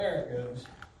it goes.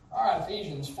 All right,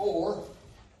 Ephesians 4.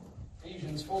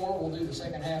 Ephesians 4, we'll do the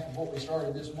second half of what we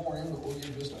started this morning, but we'll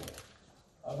give just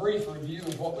a brief review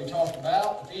of what we talked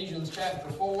about. Ephesians chapter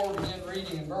 4, begin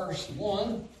reading in verse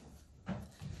 1.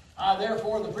 I,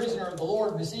 therefore, the prisoner of the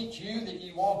Lord, beseech you that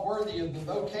ye walk worthy of the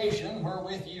vocation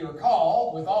wherewith ye are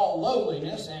called, with all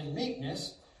lowliness and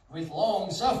meekness, with long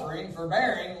suffering,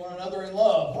 forbearing one another in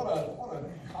love. What a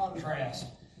contrast.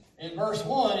 In verse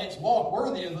 1, it's walk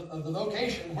worthy of the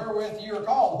vocation wherewith you are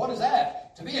called. What is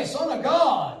that? To be a son of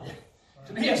God.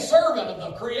 To be a servant of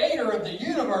the Creator of the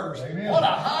universe. Amen. What a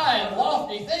high and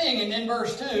lofty thing. And in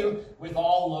verse 2, with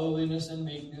all lowliness and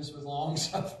meekness, with long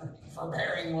suffering,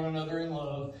 forbearing one another in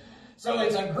love. So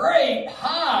it's a great,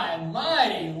 high,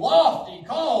 mighty, lofty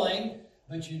calling,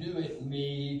 but you do it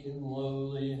meek and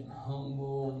lowly and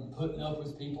humble and putting up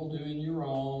with people doing you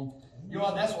wrong. You know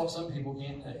what? That's what some people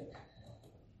can't take.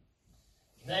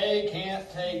 They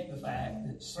can't take the fact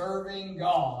that serving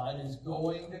God is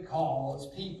going to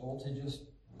cause people to just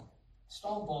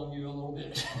stomp on you a little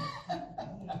bit.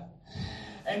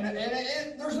 and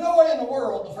there's no way in the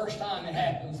world the first time it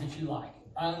happens that you like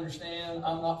it. I understand.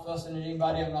 I'm not fussing at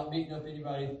anybody. I'm not beating up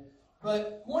anybody.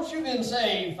 But once you've been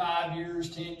saved 5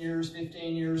 years, 10 years,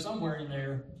 15 years, somewhere in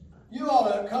there, you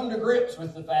ought to come to grips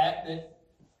with the fact that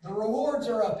the rewards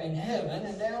are up in heaven,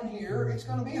 and down here it's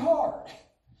going to be hard.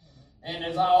 And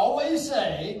as I always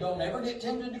say, don't ever get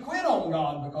tempted to quit on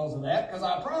God because of that, because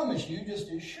I promise you, just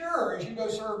as sure as you go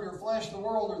serve your flesh, the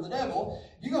world, or the devil,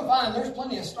 you're going to find there's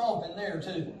plenty of stomping there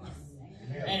too.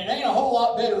 And it ain't a whole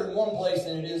lot better in one place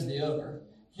than it is the other.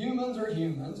 Humans are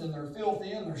humans, and they're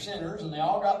filthy, and they're sinners, and they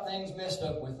all got things messed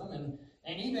up with them.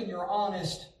 And even your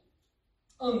honest,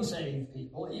 unsaved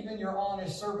people, even your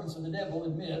honest servants of the devil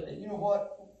admit that, you know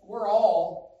what, we're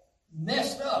all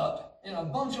messed up in a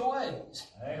bunch of ways.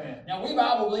 Amen. Now, we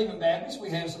Bible-believing Baptists, we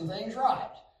have some things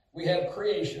right. We have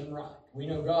creation right. We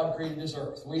know God created this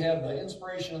earth. We have the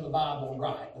inspiration of the Bible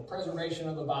right. The preservation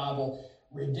of the Bible,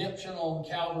 redemption on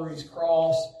Calvary's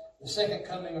cross, the second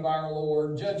coming of our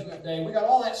Lord, Judgment Day. We got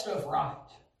all that stuff right.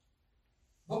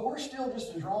 But we're still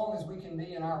just as wrong as we can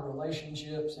be in our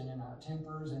relationships and in our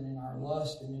tempers and in our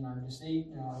lust and in our deceit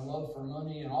and our love for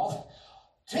money and all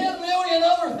 10 million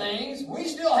other things. We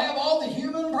still have all the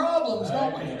human problems,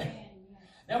 don't we?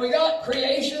 Now, we got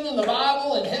creation and the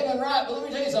Bible and heaven right, but let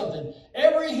me tell you something.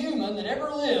 Every human that ever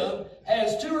lived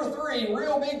has 2 or 3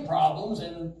 real big problems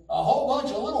and a whole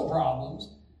bunch of little problems.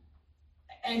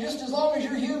 And just as long as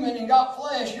you're human and got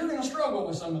flesh, you're going to struggle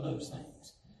with some of those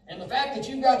things. And the fact that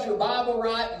you've got your Bible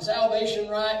right and salvation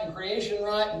right and creation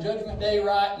right and Judgment Day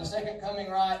right and the second coming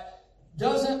right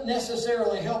doesn't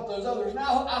necessarily help those others.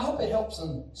 Now, I hope it helps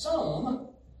them some,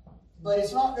 but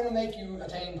it's not going to make you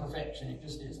attain perfection. It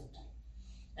just isn't.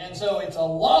 And so it's a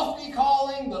lofty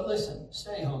calling, but listen,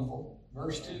 stay humble.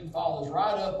 Verse 2 follows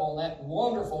right up on that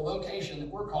wonderful vocation that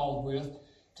we're called with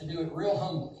to do it real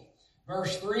humbly.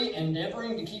 Verse 3,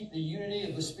 endeavoring to keep the unity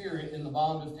of the Spirit in the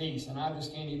bond of peace. And I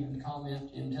just can't even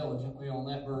comment intelligently on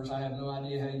that verse. I have no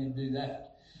idea how you do that.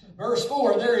 Verse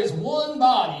 4, there is one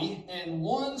body and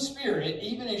one Spirit,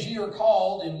 even as ye are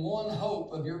called in one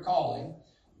hope of your calling,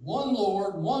 one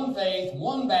Lord, one faith,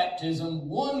 one baptism,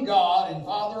 one God and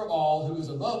Father of all, who is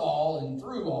above all and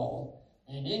through all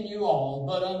and in you all.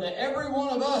 But unto every one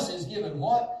of us is given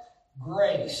what?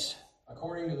 Grace,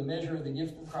 according to the measure of the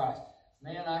gift of Christ.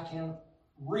 Man, I can't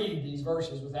read these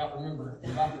verses without remembering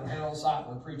Dr. Harold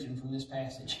Seitler preaching from this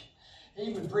passage.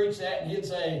 He would preach that and he'd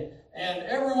say, and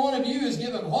every one of you is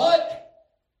given what?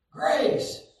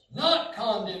 Grace. Not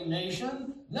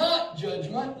condemnation, not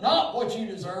judgment, not what you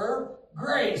deserve.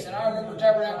 Grace. And I remember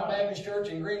Tabernacle Baptist Church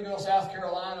in Greenville, South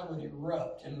Carolina would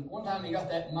erupt. And one time he got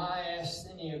that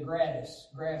myasthenia gravis,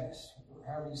 or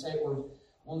however you say it, where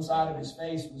one side of his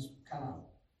face was kind of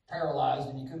paralyzed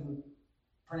and he couldn't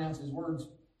pronounce his words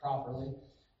properly.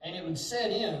 And it would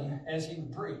set in as he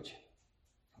would preach.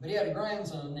 But he had a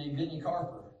grandson named Denny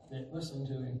Carper that listened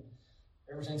to him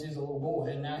ever since he was a little boy,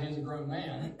 and now he's a grown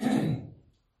man.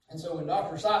 And so when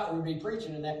Dr. Seitler would be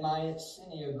preaching and that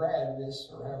myasthenia gravis,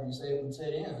 or however you say it, would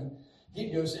set in,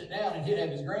 he'd go sit down and he'd have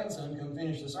his grandson come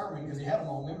finish the sermon because he had them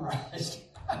all memorized.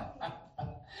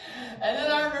 And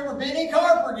then I remember Benny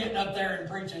Carper getting up there and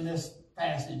preaching this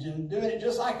passage and doing it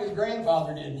just like his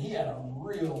grandfather did. And he had a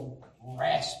real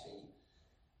raspy,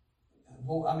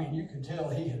 I mean, you could tell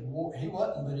he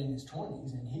wasn't but in his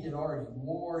 20s, and he had already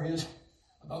wore his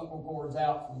vocal cords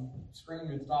out from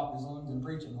screaming at the top of his lungs and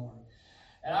preaching on it.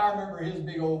 And I remember his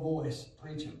big old voice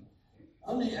preaching,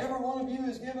 unto every one of you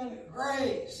is given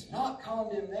grace, not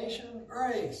condemnation,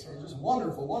 grace. So just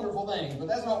wonderful, wonderful things. But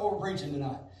that's not what we're preaching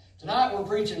tonight. Tonight we're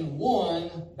preaching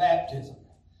one baptism.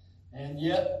 And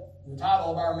yet, the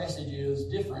title of our message is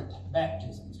Different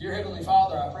Baptisms. Dear Heavenly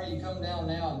Father, I pray you come down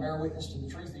now and bear witness to the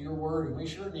truth of your word, and we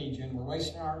sure need you, and we're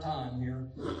wasting our time here.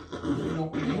 You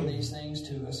don't reveal these things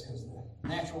to us, because the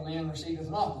natural man receiveth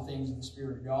not the things of the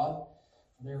Spirit of God.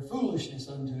 They are foolishness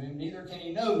unto him, neither can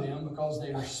he know them, because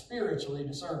they are spiritually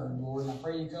discerned, Lord. And I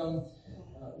pray you come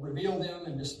reveal them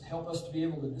and just help us to be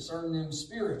able to discern them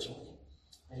spiritually,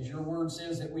 as your word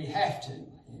says that we have to.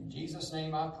 In Jesus'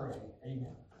 name I pray.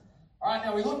 Amen. All right,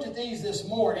 now we looked at these this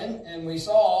morning, and we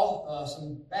saw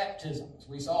some baptisms.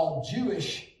 We saw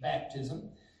Jewish baptism.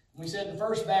 We said the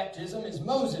first baptism is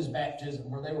Moses' baptism,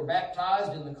 where they were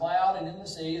baptized in the cloud and in the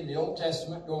sea in the Old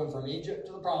Testament, going from Egypt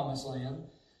to the Promised Land.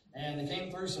 And they came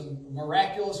through some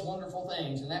miraculous, wonderful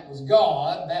things, and that was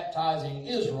God baptizing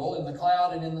Israel in the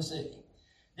cloud and in the sea.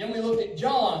 Then we looked at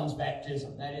John's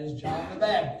baptism, that is John the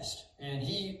Baptist. And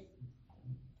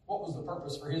what was the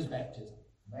purpose for his baptism?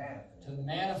 To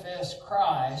manifest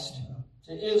Christ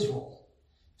to Israel.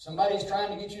 If somebody's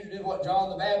trying to get you to do what John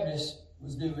the Baptist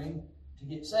was doing to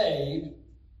get saved,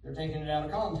 they're taking it out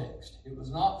of context. It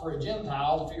was not for a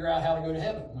Gentile to figure out how to go to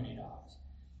heaven when he dies.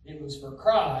 It was for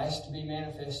Christ to be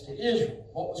manifest to Israel.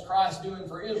 What was Christ doing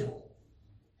for Israel?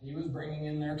 He was bringing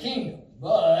in their kingdom.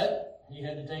 But he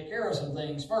had to take care of some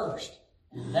things first.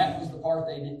 And that was the part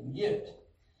they didn't get.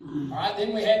 All right,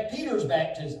 then we had Peter's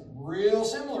baptism, real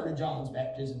similar to John's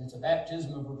baptism. It's a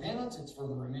baptism of repentance. It's for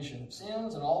the remission of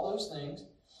sins and all those things.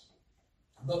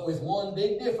 But with one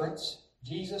big difference,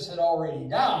 Jesus had already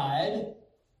died,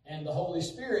 and the Holy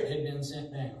Spirit had been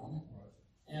sent down,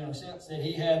 in a sense that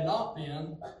he had not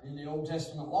been in the Old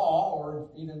Testament law or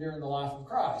even during the life of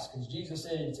Christ. Because Jesus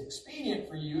said, it's expedient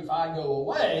for you if I go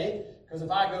away, because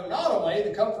if I go not away,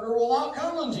 the Comforter will not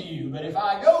come unto you. But if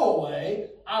I go away,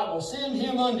 I will send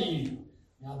him unto you.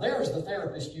 Now there's the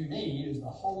therapist you need, is the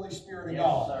Holy Spirit of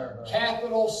God. Sir,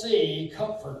 capital C,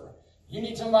 Comforter. You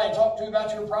need somebody to talk to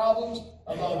about your problems.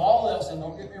 Above all else, and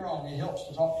don't get me wrong, it helps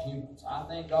to talk to humans. I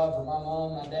thank God for my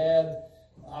mom, my dad.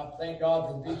 I thank God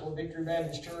for the people of Victory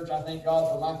Baptist Church. I thank God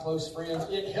for my close friends.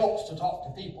 It helps to talk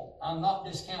to people. I'm not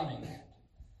discounting that.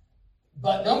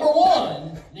 But number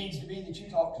one needs to be that you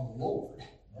talk to the Lord.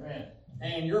 Amen.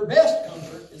 And your best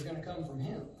comfort is going to come from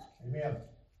him. Amen.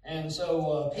 And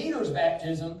so Peter's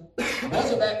baptism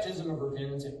was a baptism of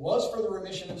repentance. It was for the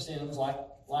remission of sins like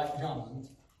John's.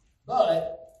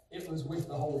 But it was with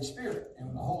the Holy Spirit.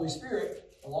 And the Holy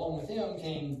Spirit, along with him,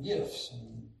 came gifts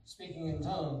and speaking in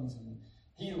tongues and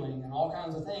healing and all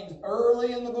kinds of things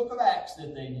early in the book of Acts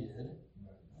that they did,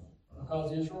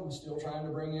 because Israel was still trying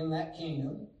to bring in that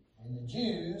kingdom, and the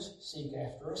Jews seek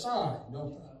after a sign,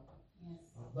 don't they?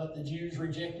 But the Jews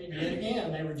rejected yet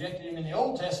again. They rejected him in the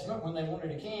Old Testament when they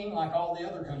wanted a king like all the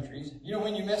other countries. You know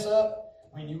when you mess up?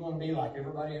 When you want to be like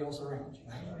everybody else around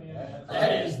you.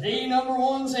 That is the number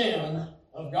one sin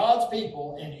of God's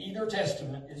people in either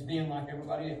testament, is being like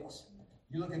everybody else.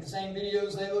 You look at the same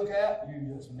videos they look at,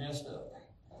 you just messed up.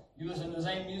 You listen to the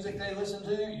same music they listen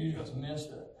to, you just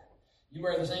messed up. You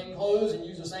wear the same clothes and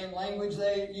use the same language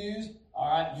they use, all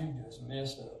right, you just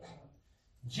messed up.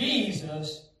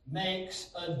 Jesus makes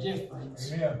a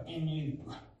difference in you.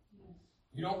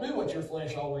 You don't do what your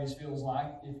flesh always feels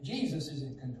like if Jesus is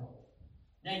in control.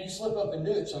 Now, you slip up and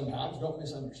do it sometimes, don't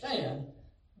misunderstand,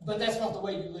 but that's not the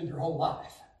way you live your whole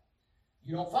life.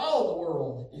 You don't follow the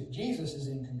world if Jesus is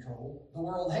in control. The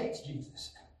world hates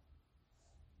Jesus.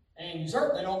 And you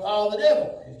certainly don't follow the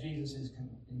devil if Jesus is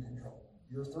in control.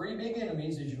 Your three big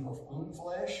enemies is your own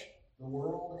flesh, the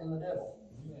world, and the devil.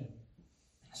 Amen.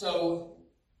 So,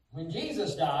 when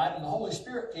Jesus died and the Holy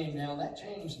Spirit came down, that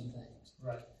changed some things.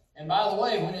 Right. And by the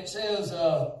way, when it says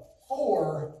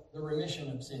for the remission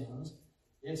of sins,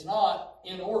 it's not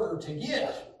in order to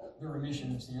get the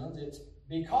remission of sins. It's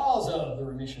because of the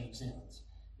remission of sins.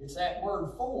 It's that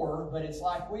word for, but it's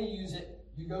like we use it.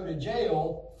 You go to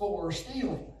jail for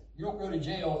stealing. You don't go to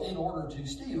jail in order to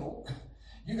steal.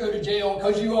 You go to jail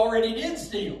because you already did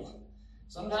steal.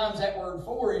 Sometimes that word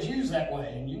for is used that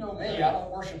way. And you know me, I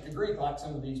don't worship the Greek like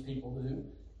some of these people do.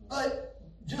 But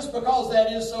just because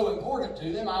that is so important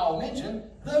to them, I'll mention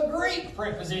the Greek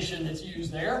preposition that's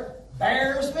used there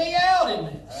bears me out in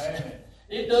this.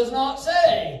 It does not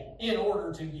say in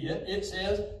order to get. It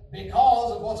says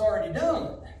because of what's already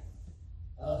done.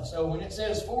 So when it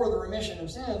says for the remission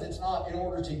of sins, it's not in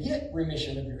order to get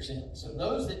remission of your sins. So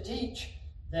those that teach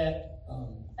that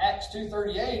Acts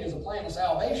 2:38 is a plan of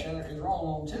salvation is wrong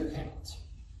on two counts.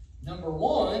 Number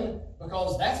one,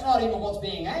 because that's not even what's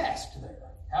being asked there.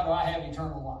 How do I have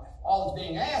eternal life? All that's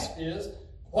being asked is,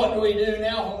 what do we do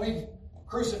now when we've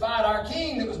crucified our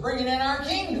king that was bringing in our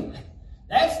kingdom?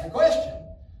 That's the question.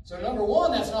 So number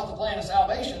one, that's not the plan of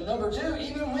salvation. Number two,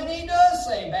 even when he does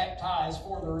say baptize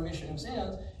for the remission of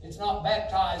sins, it's not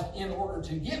baptized in order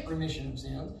to get remission of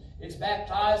sins. It's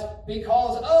baptized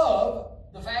because of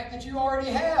the fact that you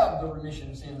already have the remission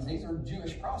of sins. These are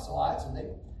Jewish proselytes, and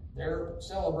they're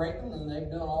celebrating, and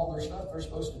they've done all their stuff they're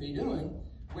supposed to be doing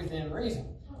within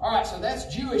reason. All right, so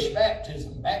that's Jewish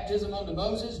baptism. Baptism unto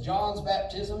Moses, John's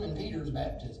baptism, and Peter's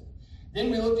baptism. Then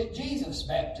we looked at Jesus'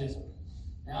 baptism.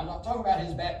 Now, I'm not talking about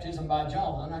his baptism by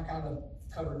John. I kind of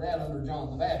covered that under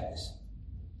John the Baptist.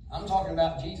 I'm talking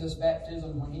about Jesus'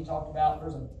 baptism when he talked about,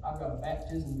 I've got a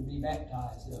baptism to be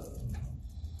baptized of.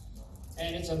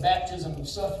 And it's a baptism of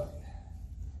suffering.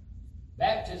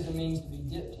 Baptism means to be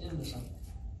dipped into something.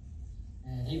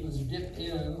 And he was dipped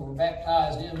in or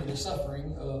baptized into the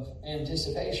suffering of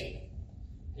anticipation.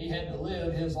 He had to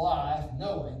live his life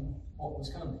knowing what was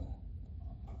coming.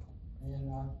 And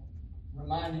I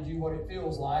reminded you what it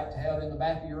feels like to have in the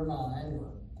back of your mind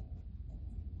or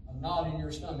a knot in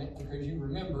your stomach because you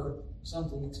remember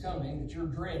something that's coming that you're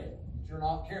dreading, that you're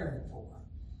not caring for.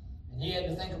 And he had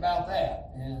to think about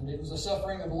that. And it was a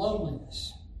suffering of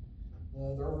loneliness.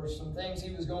 There were some things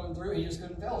he was going through he just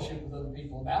couldn't fellowship with other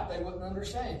people about. They wouldn't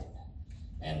understand.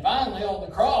 And finally, on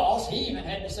the cross, he even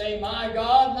had to say, my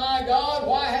God,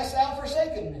 why hast thou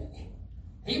forsaken me?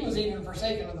 He was even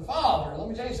forsaken of the Father. Let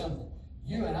me tell you something.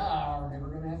 You and I are never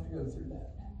going to have to go through that.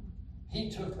 He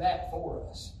took that for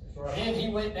us. Right. And he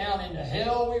went down into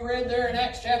hell, we read there in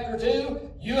Acts chapter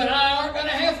 2. You and I aren't going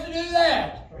to have to do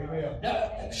that.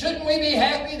 Now, shouldn't we be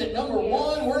happy that number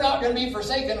one, we're not going to be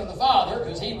forsaken of the Father,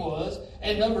 because he was,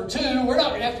 and number two, we're not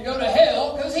going to have to go to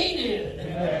hell, because he did.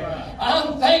 Amen.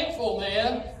 I'm thankful,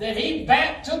 man, that he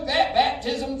took that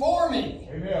baptism for me.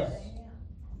 Amen.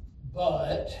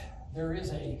 But there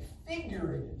is a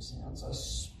figurative sense, a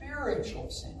spiritual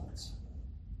sense,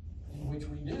 in which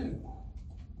we do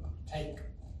take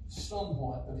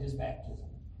somewhat of his baptism.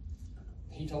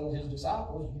 He told his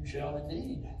disciples, you shall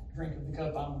indeed drink of the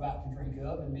cup I'm about to drink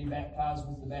of and be baptized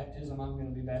with the baptism I'm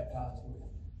going to be baptized with.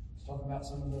 He's talking about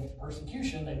some of the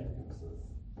persecution they were going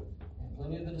through. And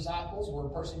plenty of the disciples were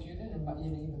persecuted and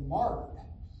even martyred.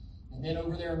 And then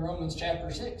over there in Romans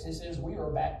chapter 6, it says we are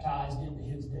baptized into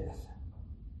his death.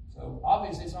 So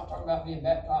obviously it's not talking about being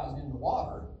baptized into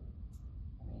water.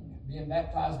 I mean, being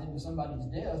baptized into somebody's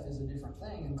death is a different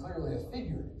thing and clearly a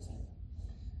figurative thing.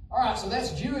 All right, so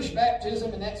that's Jewish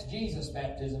baptism and that's Jesus'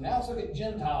 baptism. Now let's look at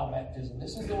Gentile baptism.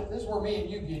 This is where me and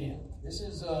you get in. This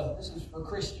is for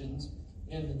Christians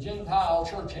in the Gentile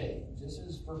church age. This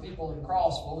is for people in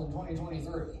Crossville in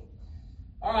 2023.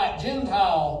 All right,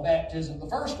 Gentile baptism. The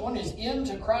first one is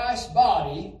into Christ's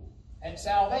body at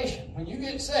salvation. When you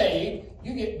get saved,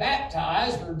 you get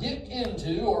baptized or dipped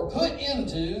into or put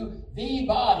into the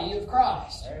body of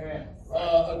Christ. Amen.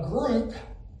 A group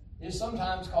is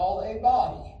sometimes called a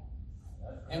body.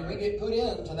 And we get put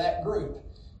into that group.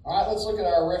 All right, let's look at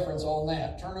our reference on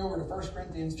that. Turn over to 1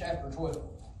 Corinthians chapter 12.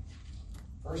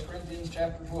 1 Corinthians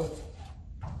chapter 12.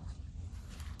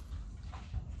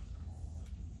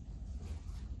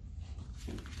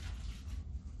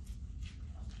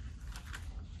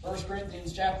 First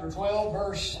Corinthians chapter 12,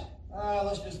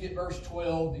 let's just get verse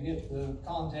 12 to get the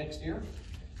context here.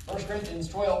 1 Corinthians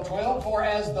 12:12, for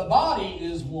as the body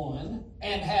is one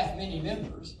and hath many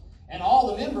members, and all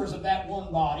the members of that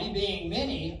one body, being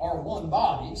many, are one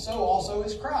body, so also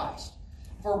is Christ.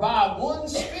 For by one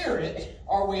Spirit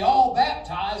are we all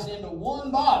baptized into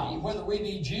one body, whether we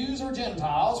be Jews or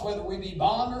Gentiles, whether we be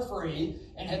bond or free,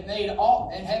 and have been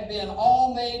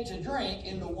all made to drink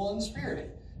into one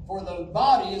Spirit. For the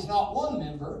body is not one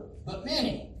member, but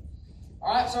many.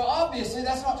 All right, so obviously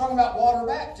that's not talking about water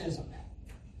baptism.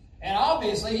 And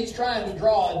obviously he's trying to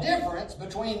draw a difference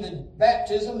between the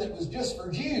baptism that was just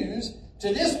for Jews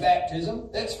to this baptism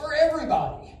that's for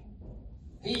everybody.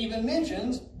 He even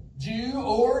mentions Jew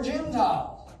or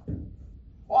Gentile.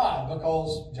 Why?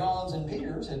 Because John's and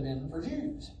Peter's had been for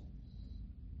Jews.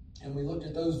 And we looked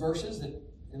at those verses that,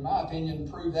 in my opinion,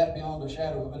 prove that beyond a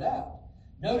shadow of a doubt.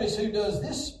 Notice who does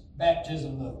this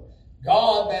baptism, though.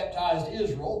 God baptized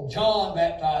Israel. John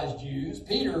baptized Jews.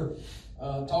 Peter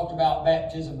talked about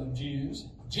baptism of Jews.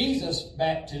 Jesus'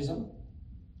 baptism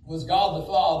was God the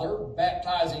Father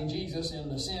baptizing Jesus in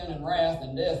the sin and wrath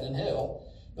and death and hell.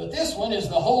 But this one is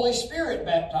the Holy Spirit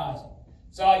baptizing.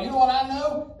 So you know what I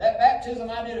know? That baptism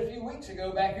I did a few weeks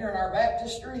ago back here in our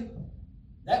baptistry,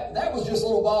 that was just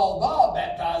little bald Bob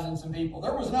baptizing some people.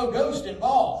 There was no ghost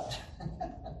involved.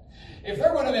 If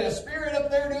there would have been a spirit up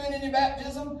there doing any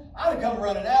baptism, I'd have come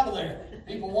running out of there.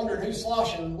 People wondered who's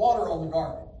sloshing water on the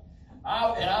carpet.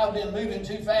 I've been moving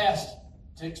too fast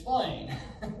to explain.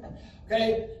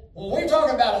 Okay, When we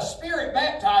talk about a Spirit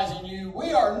baptizing you,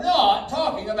 we are not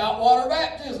talking about water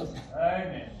baptism.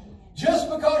 Amen. Just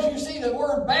because you see the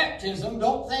word baptism,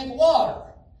 don't think water.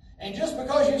 And just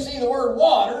because you see the word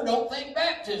water, don't think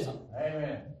baptism.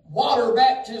 Amen. Water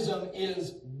baptism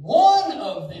is one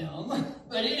of them,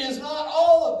 but it is not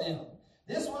all of them.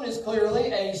 This one is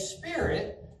clearly a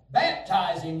Spirit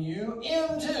baptizing you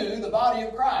into the body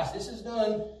of Christ. This is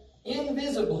done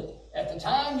invisibly. At the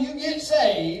time you get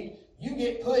saved, you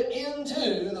get put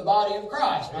into the body of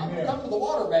Christ. Now, I'm going to come to the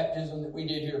water baptism that we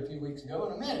did here a few weeks ago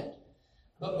in a minute.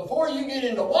 But before you get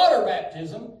into water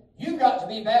baptism, you've got to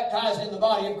be baptized in the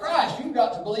body of Christ. You've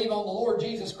got to believe on the Lord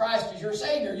Jesus Christ as your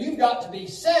Savior. You've got to be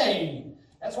saved.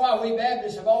 That's why we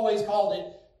Baptists have always called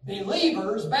it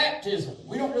believer's baptism.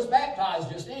 We don't just baptize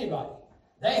just anybody.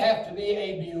 They have to be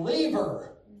a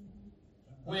believer.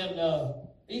 When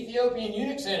Ethiopian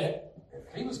eunuch said it,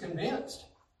 he was convinced.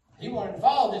 He wanted to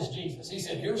follow this Jesus. He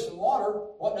said, here's some water.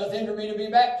 What doth hinder me to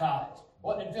be baptized?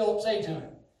 What did Philip say to him?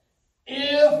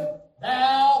 If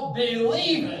thou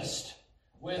believest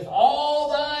with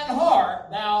all thine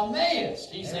heart, thou mayest.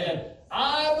 He said,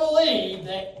 I believe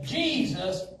that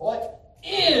Jesus, what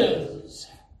is.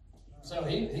 So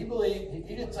he believed,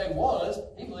 he didn't say was,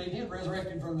 he believed he had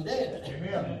resurrected from the dead.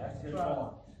 Amen. That's a good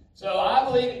point. So I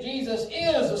believe that Jesus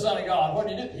is the Son of God. What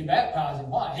did he do? He baptized him.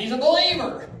 Why? He's a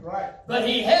believer. Right. But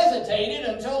he hesitated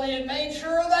until he had made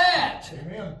sure of that.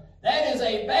 Amen. That is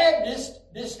a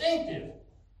Baptist distinctive,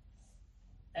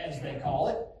 as they call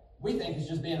it. We think it's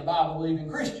just being a Bible-believing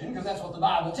Christian because that's what the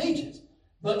Bible teaches.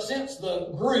 But since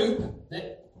the group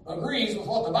that agrees with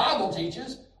what the Bible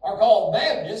teaches are called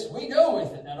Baptists, we go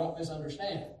with it. Now, don't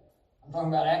misunderstand. I'm talking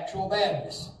about actual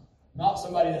Baptists, not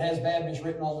somebody that has Baptist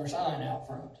written on their sign out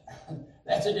front.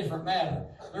 That's a different matter.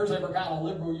 There's every kind of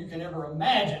liberal you can ever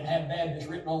imagine have Baptist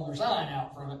written on their sign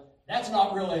out front. That's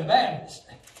not really a Baptist.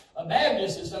 A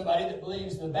Baptist is somebody that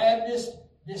believes the Baptist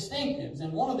distinctives,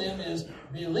 and one of them is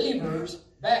believer's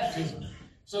baptism.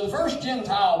 So the first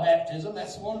Gentile baptism,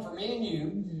 that's the one for me and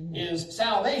you, is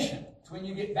salvation. It's when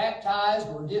you get baptized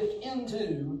or dipped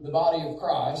into the body of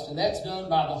Christ, and that's done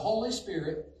by the Holy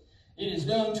Spirit. It is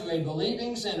done to a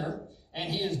believing sinner,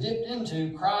 and he is dipped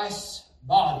into Christ's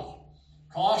body.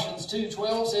 Colossians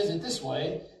 2:12 says it this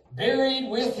way, buried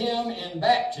with him in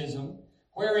baptism,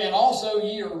 wherein also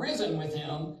ye are risen with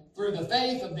him through the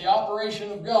faith of the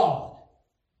operation of God.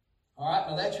 All right,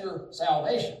 now that's your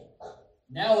salvation.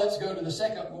 Now let's go to the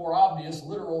second, more obvious,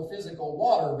 literal, physical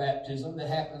water baptism that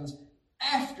happens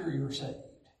after you're saved.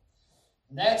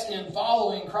 And that's in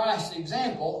following Christ's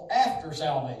example after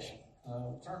salvation.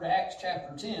 Turn to Acts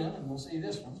chapter 10, and we'll see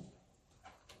this one,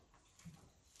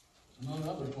 among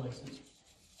other places.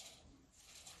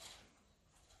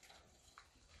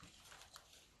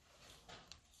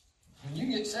 When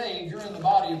you get saved, you're in the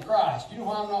body of Christ. You know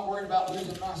why I'm not worried about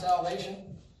losing my salvation?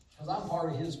 Because I'm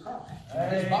part of his Christ,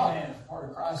 his body, part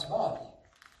of Christ's body.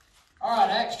 All right,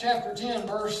 Acts chapter 10,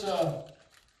 verse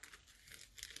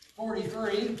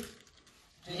 43.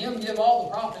 To him give all the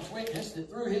prophets witness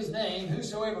that through his name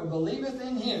whosoever believeth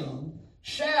in him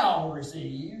shall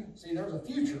receive, see there's a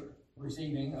future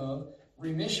receiving of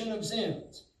remission of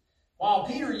sins. While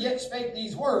Peter yet spake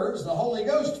these words, the Holy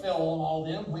Ghost fell on all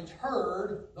them which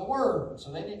heard the word.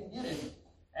 So they didn't get it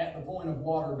at the point of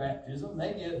water baptism.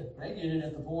 They get it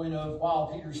at the point of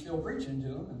while Peter's still preaching to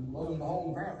them, and lo and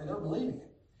behold, apparently they're believing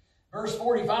it. Verse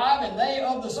 45, and they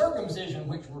of the circumcision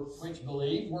which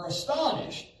believed were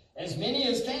astonished, as many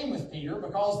as came with Peter,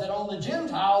 because that on the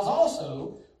Gentiles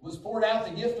also was poured out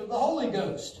the gift of the Holy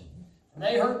Ghost. And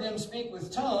they heard them speak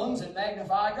with tongues and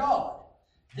magnify God.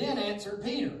 Then answered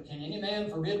Peter, can any man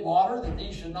forbid water that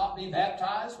these should not be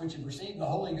baptized, which have received the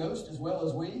Holy Ghost as well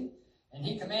as we? And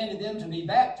he commanded them to be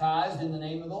baptized in the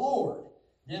name of the Lord.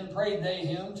 Then prayed they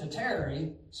him to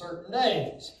tarry certain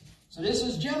days. So this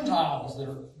is Gentiles that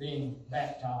are being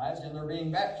baptized, and they're being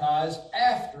baptized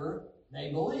after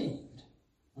they believed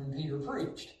when Peter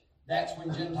preached. That's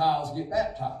when Gentiles get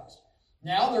baptized.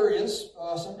 Now there is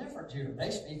some difference here. They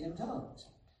speak in tongues.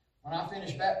 When I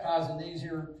finished baptizing these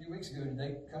here a few weeks ago, did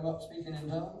they come up speaking in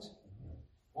tongues?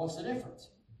 What's the difference?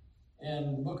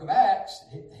 In the book of Acts,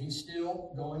 he's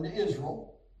still going to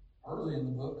Israel, early in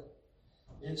the book.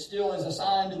 It still is a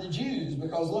sign to the Jews,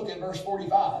 because look at verse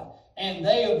 45. And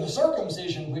they of the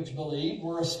circumcision which believed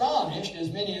were astonished,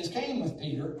 as many as came with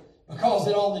Peter, because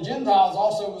that on the Gentiles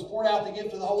also was poured out the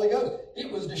gift of the Holy Ghost.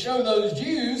 It was to show those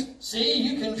Jews, see,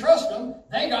 you can trust them.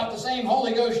 They got the same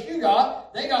Holy Ghost you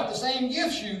got. They got the same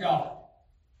gifts you got.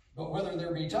 But whether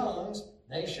there be tongues,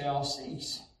 they shall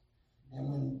cease. And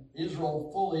when Israel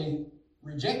fully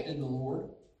rejected the Lord,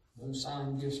 those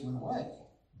sign gifts went away.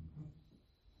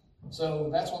 So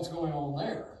that's what's going on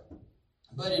there.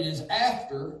 But it is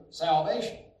after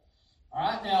salvation. All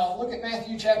right, now look at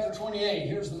Matthew chapter 28.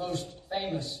 Here's the most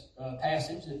famous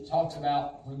passage that talks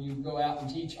about when you go out and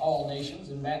teach all nations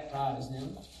and baptize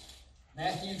them.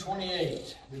 Matthew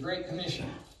 28, the Great Commission.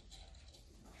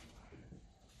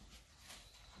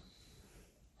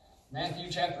 Matthew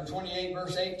chapter 28,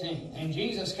 verse 18. And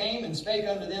Jesus came and spake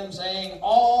unto them, saying,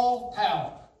 All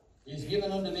power is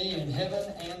given unto me in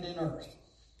heaven and in earth.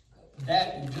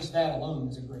 Just that alone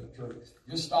is a great truth.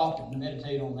 Just stop and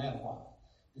meditate on that a while.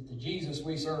 That the Jesus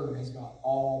we serve has got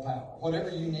all power. Whatever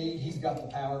you need, He's got the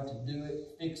power to do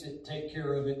it, fix it, take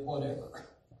care of it, whatever.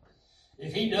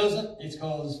 If He doesn't, it's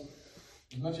because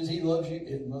as much as He loves you,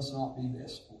 it must not be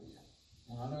best for you.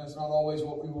 And I know that's not always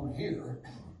what we want to hear,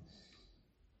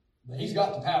 but He's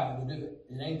got the power to do it.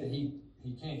 It ain't that He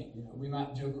can't. We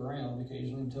might joke around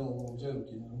occasionally and tell a little joke,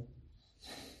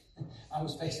 I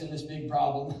was facing this big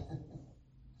problem.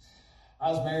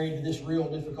 I was married to this real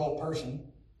difficult person.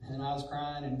 And I was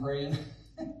crying and praying.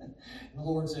 And the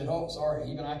Lord said, oh,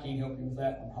 sorry, even I can't help you with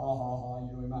that one. Ha, ha, ha.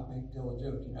 We might tell a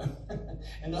joke,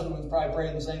 And other ones probably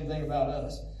praying the same thing about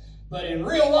us. But in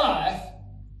real life,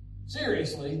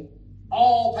 seriously,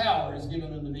 all power is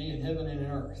given unto me in heaven and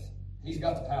in earth. He's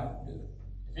got the power to do it.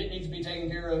 If it needs to be taken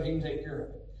care of, He can take care of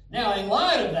it. Now, in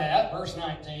light of that, verse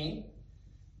 19,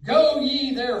 Go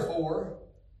ye therefore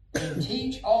and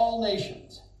teach all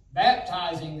nations,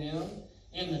 baptizing them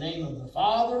in the name of the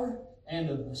Father, and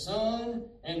of the Son,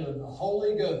 and of the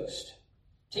Holy Ghost,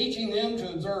 teaching them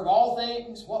to observe all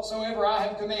things whatsoever I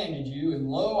have commanded you, and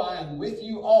lo, I am with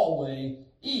you always,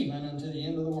 even unto the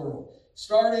end of the world.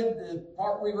 The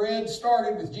part we read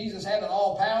started with Jesus having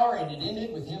all power, and it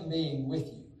ended with Him being with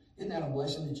you. Isn't that a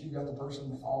blessing that you've got the person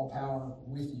with all power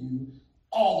with you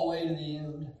all the way to the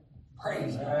end?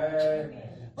 Praise God.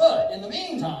 But in the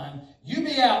meantime, you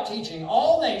be out teaching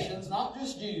all nations, not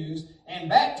just Jews, and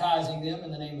baptizing them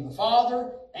in the name of the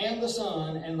Father, and the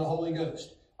Son, and the Holy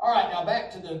Ghost. All right, now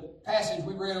back to the passage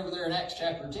we read over there in Acts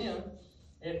chapter 10.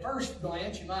 At first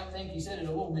glance, you might think He said it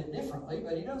a little bit differently,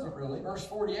 but He doesn't really. Verse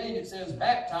 48, it says,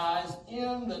 Baptized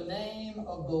in the name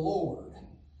of the Lord.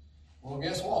 Well,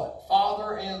 guess what?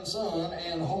 Father and Son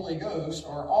and Holy Ghost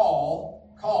are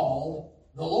all called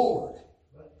the Lord.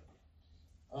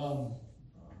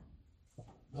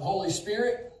 The Holy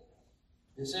Spirit,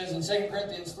 it says in 2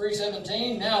 Corinthians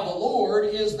 3:17, Now the Lord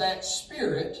is that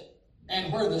Spirit,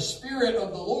 and where the Spirit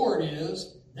of the Lord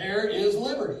is, there is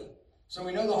liberty. So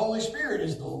we know the Holy Spirit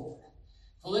is the Lord.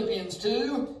 Philippians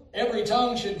 2, Every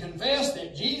tongue should confess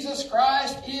that Jesus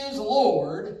Christ is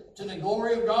Lord, to the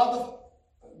glory of God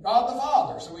the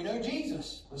Father. So we know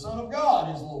Jesus, the Son of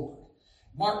God, is Lord.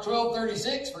 Mark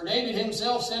 12:36, For David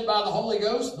himself said by the Holy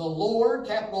Ghost, The Lord,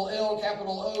 capital L,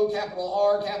 capital O, capital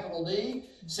R, capital D,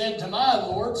 said to my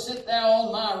Lord, Sit thou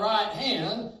on my right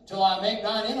hand, till I make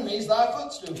thine enemies thy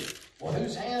footstool. Well,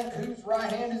 whose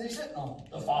right hand is He sitting on?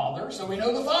 The Father. So we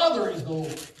know the Father is the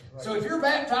Lord. So if you're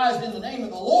baptized in the name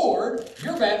of the Lord,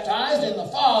 you're baptized in the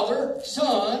Father,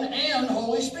 Son, and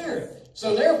Holy Spirit.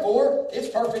 So therefore, it's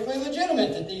perfectly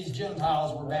legitimate that these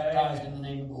Gentiles were baptized in the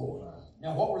name of the Lord.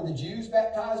 Now, what were the Jews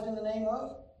baptized in the name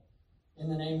of? In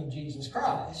the name of Jesus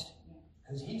Christ,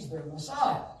 because He's their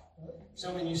Messiah.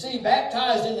 So when you see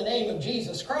baptized in the name of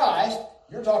Jesus Christ,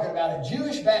 you're talking about a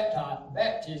Jewish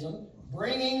baptism,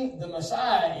 bringing the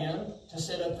Messiah in to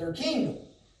set up their kingdom.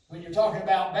 When you're talking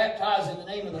about baptized in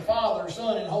the name of the Father,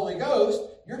 Son, and Holy Ghost,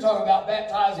 you're talking about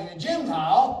baptizing a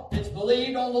Gentile that's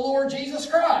believed on the Lord Jesus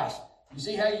Christ. You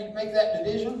see how you make that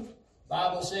division? The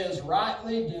Bible says,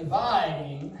 rightly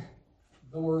dividing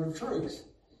the word of truth.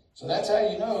 So that's how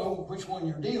you know which one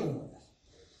you're dealing with.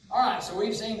 All right, so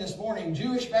we've seen this morning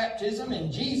Jewish baptism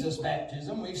and Jesus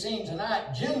baptism. We've seen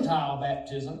tonight Gentile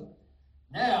baptism.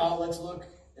 Now let's look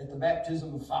at the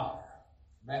baptism of fire.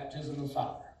 Baptism of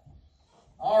fire.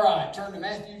 All right, turn to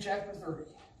Matthew chapter 3.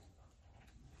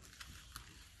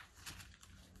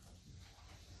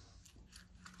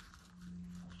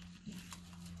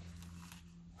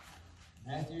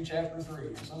 Matthew chapter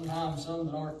 3. Sometimes some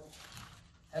that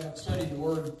haven't studied the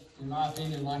Word, in my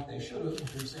opinion, like they should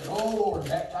have, they said, oh, Lord,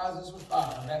 baptize us with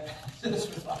fire, baptize us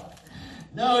with fire.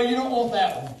 No, you don't want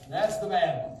that one. That's the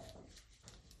bad one.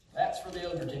 That's for the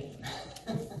other team.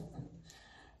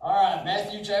 All right,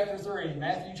 Matthew chapter 3.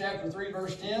 Matthew chapter 3,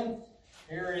 verse 10.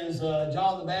 Here is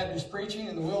John the Baptist preaching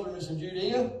in the wilderness of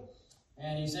Judea.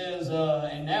 And he says,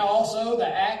 And now also the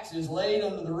axe is laid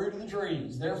under the root of the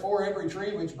trees. Therefore every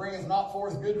tree which bringeth not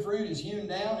forth good fruit is hewn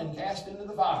down and cast into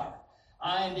the fire.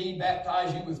 I indeed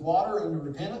baptize you with water unto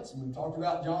repentance. And we've talked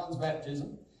about John's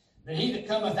baptism. But he that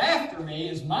cometh after me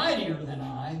is mightier than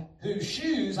I, whose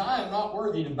shoes I am not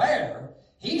worthy to bear.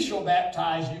 He shall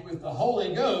baptize you with the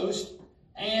Holy Ghost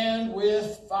and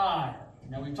with fire.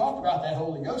 Now, we've talked about that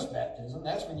Holy Ghost baptism.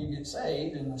 That's when you get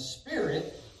saved and the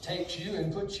Spirit takes you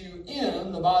and puts you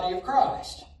in the body of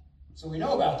Christ. So we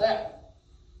know about that.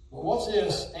 But what's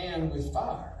this and with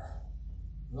fire?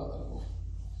 Uh-oh.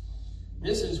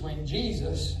 This is when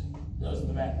Jesus does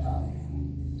the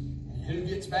baptizing. And who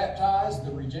gets baptized?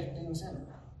 The rejecting sinner.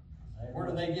 Where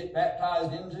do they get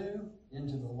baptized into?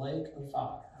 Into the lake of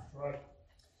fire. Right.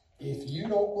 If you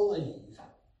don't believe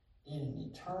in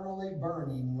an eternally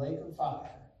burning lake of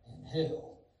fire and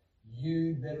hell,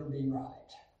 you'd better be right.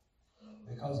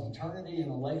 Because eternity in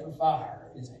a lake of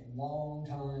fire is a long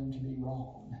time to be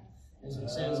wrong, as it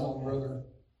says on Brother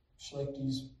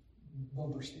Schlechty's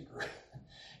bumper sticker.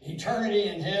 Eternity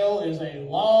in hell is a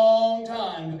long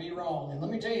time to be wrong. And let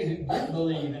me tell you who did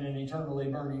believe in an eternally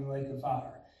burning lake of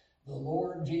fire. The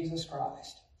Lord Jesus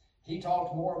Christ. He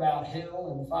talked more about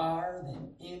hell and fire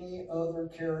than any other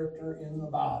character in the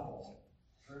Bible.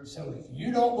 So if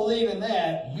you don't believe in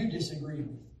that, you disagree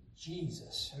with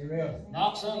Jesus. Amen.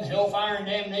 Not some hellfire and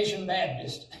damnation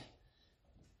Baptist.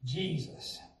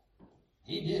 Jesus.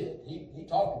 He did it. He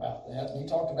talked about that. And he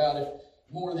talked about it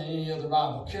more than any other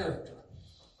Bible character.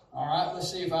 All right, let's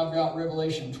see if I've got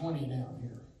Revelation 20 down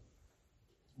here.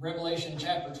 Revelation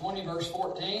chapter 20, verse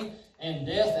 14. And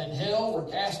death and hell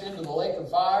were cast into the lake of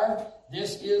fire.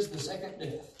 This is the second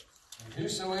death. And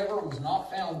whosoever was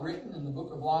not found written in the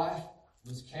book of life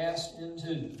was cast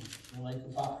into the lake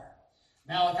of fire.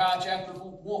 Malachi chapter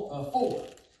 4.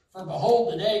 For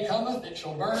behold, the day cometh that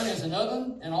shall burn as an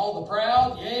oven, and all the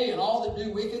proud, yea, and all that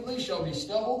do wickedly shall be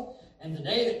stubble. And the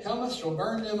day that cometh shall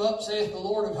burn them up, saith the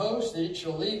Lord of hosts, that it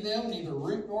shall leave them neither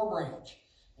root nor branch.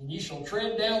 And ye shall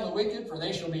tread down the wicked, for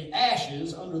they shall be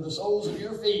ashes under the soles of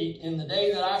your feet in the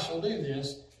day that I shall do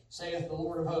this, saith the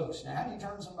Lord of hosts. Now, how do you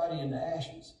turn somebody into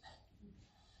ashes?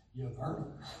 You burn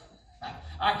them.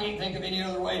 I can't think of any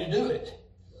other way to do it.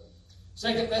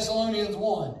 2 Thessalonians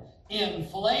 1. In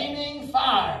flaming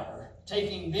fire,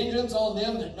 taking vengeance on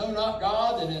them that know not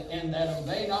God and that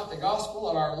obey not the gospel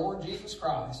of our Lord Jesus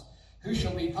Christ, who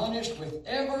shall be punished with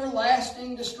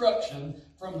everlasting destruction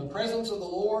from the presence of the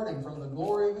Lord and from the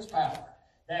glory of his power.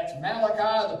 That's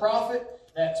Malachi the prophet,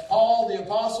 that's Paul the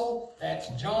apostle, that's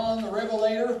John the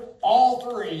revelator. All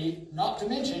three, not to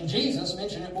mention Jesus,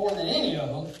 mention it more than any of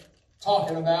them,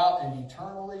 talking about an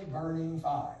eternally burning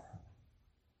fire.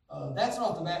 That's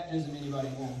not the baptism anybody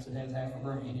wants that has half a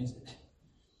brain, is it?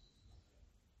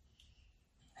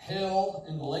 Hell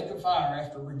in the lake of fire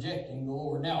after rejecting the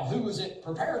Lord. Now, who was it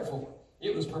prepared for?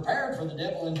 It was prepared for the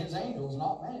devil and his angels,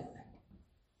 not man.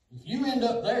 If you end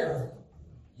up there,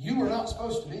 you were not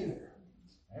supposed to be there.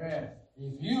 Amen.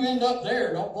 If you end up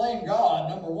there, don't blame God.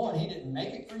 Number one, he didn't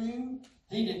make it for you.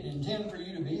 He didn't intend for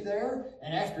you to be there.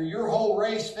 And after your whole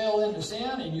race fell into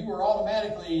sin and you were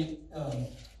automatically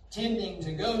tending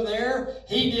to go there,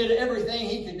 he did everything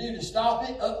he could do to stop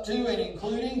it, up to and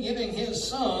including giving his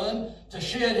son to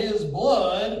shed his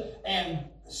blood and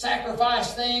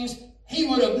sacrifice things he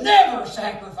would have never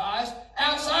sacrificed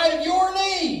outside of your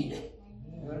need.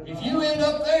 If you end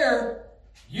up there,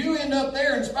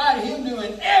 in spite of him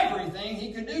doing everything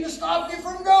he could do to stop you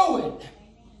from going.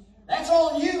 That's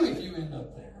on you if you end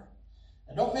up there.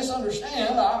 And don't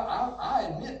misunderstand, I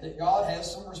admit that God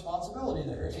has some responsibility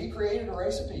there. If he created a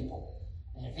race of people,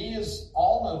 and if he is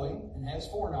all-knowing and has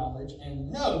foreknowledge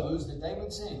and knows that they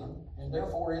would sin and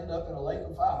therefore end up in a lake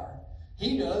of fire,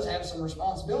 he does have some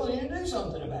responsibility to do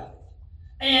something about it.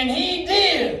 And he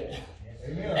did.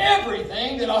 Amen.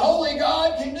 Everything that a holy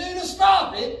God can do to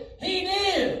stop it, he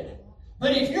did.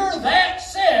 But if you're that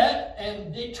set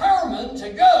and determined to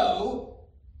go,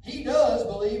 he does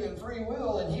believe in free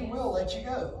will and he will let you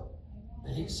go.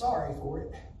 But he's sorry for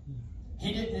it.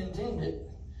 He didn't intend it.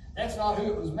 That's not who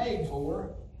it was made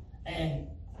for. And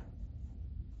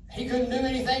he couldn't do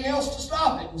anything else to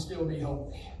stop it and still be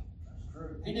holy.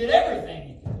 He did everything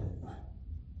he could do.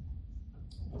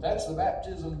 But that's the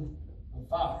baptism of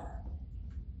fire.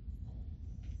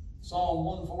 Psalm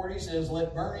 140 says,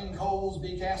 let burning coals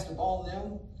be cast upon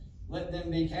them. Let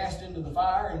them be cast into the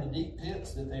fire, into deep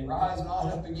pits, that they rise not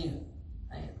up again.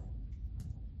 Man,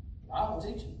 the Bible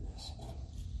teaches this.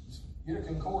 Just get a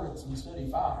concordance and study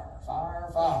fire. Fire,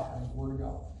 fire, is the Word of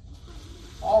God.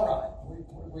 All right,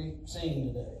 what have we seen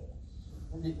today?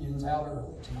 We're getting this out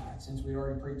early tonight, since we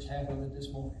already preached half of it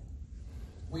this morning.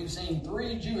 We've seen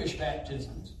 3 Jewish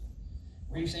baptisms.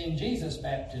 We've seen Jesus'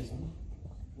 baptism.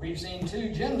 We've seen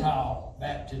 2 Gentile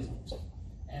baptisms.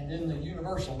 And then the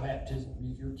universal baptism.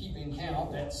 If you're keeping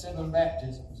count, that's 7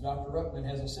 baptisms. Dr. Ruckman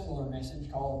has a similar message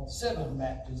called 7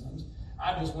 baptisms.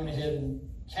 I just went ahead and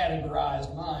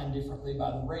categorized mine differently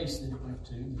by the race that it went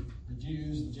to. The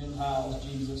Jews, the Gentiles,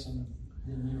 Jesus, and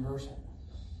then universal.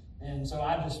 And so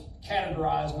I just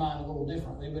categorized mine a little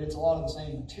differently, but it's a lot of the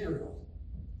same material.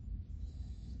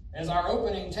 As our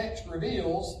opening text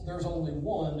reveals, there's only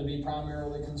one to be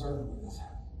primarily concerned with.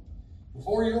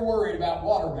 Before you're worried about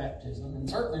water baptism, and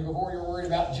certainly before you're worried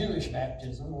about Jewish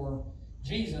baptism or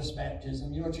Jesus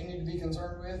baptism, you know what you need to be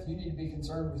concerned with? You need to be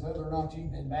concerned with whether or not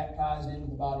you've been baptized into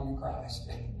the body of Christ.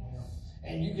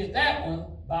 And you get that one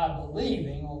by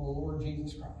believing on the Lord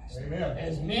Jesus Christ. Amen.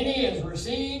 As many as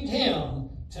received him,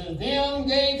 to them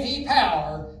gave he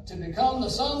power to become the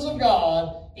sons of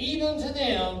God, even to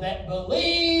them that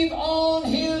believe on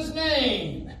his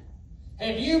name.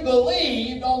 Have you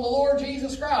believed on the Lord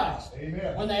Jesus Christ?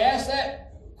 Amen. When they ask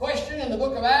that question in the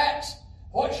book of Acts,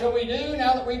 what shall we do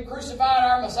now that we've crucified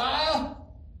our Messiah?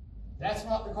 That's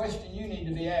not the question you need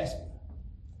to be asking.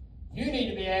 You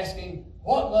need to be asking,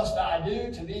 what must I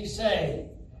do to be saved?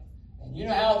 And you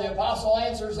know how the apostle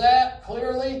answers that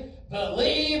clearly?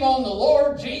 Believe on the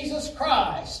Lord Jesus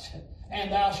Christ,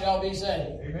 and thou shalt be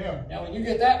saved. Amen. Now, when you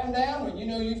get that one down, when you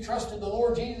know you've trusted the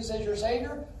Lord Jesus as your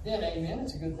Savior, then amen,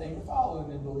 it's a good thing to follow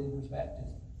him in believer's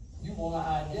baptism. You want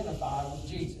to identify with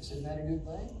Jesus. Isn't that a good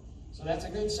thing? So that's a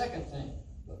good second thing.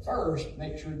 But first,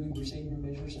 make sure you receive him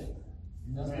as your Savior.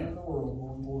 Nothing in the world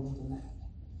more important than that.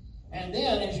 And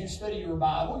then, as you study your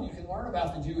Bible, you can learn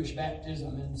about the Jewish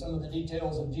baptism and some of the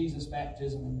details of Jesus'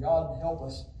 baptism. And God help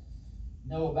us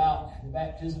know about the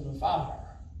baptism of fire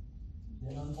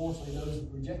that unfortunately those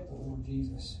that reject the Lord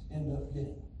Jesus end up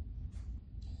getting.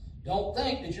 Don't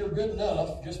think that you're good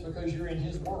enough just because you're in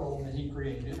his world that he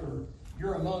created, or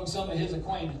you're among some of his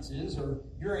acquaintances, or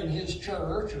you're in his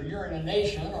church, or you're in a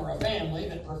nation or a family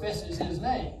that professes his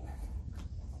name.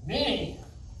 Many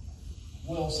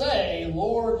will say,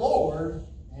 Lord, Lord,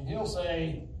 and he'll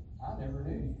say, I never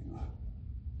knew you.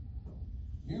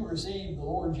 You receive the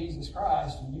Lord Jesus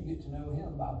Christ and you get to know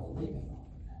him by believing on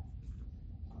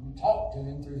him. You talk to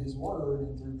him through his word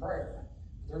and through prayer.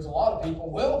 There's a lot of people,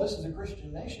 well, this is a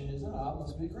Christian nation, isn't it? I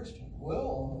must be a Christian.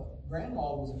 Well,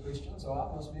 grandma was a Christian, so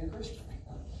I must be a Christian.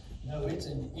 No, it's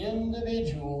an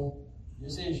individual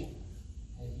decision.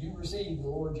 Have you received the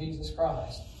Lord Jesus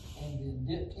Christ and been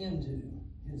dipped into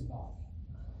his body?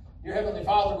 Dear Heavenly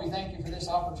Father, we thank you for this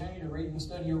opportunity to read and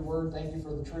study your word. Thank you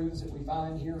for the truths that we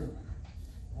find here.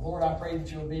 Lord, I pray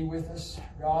that you'll be with us.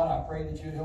 God, I pray that you'd help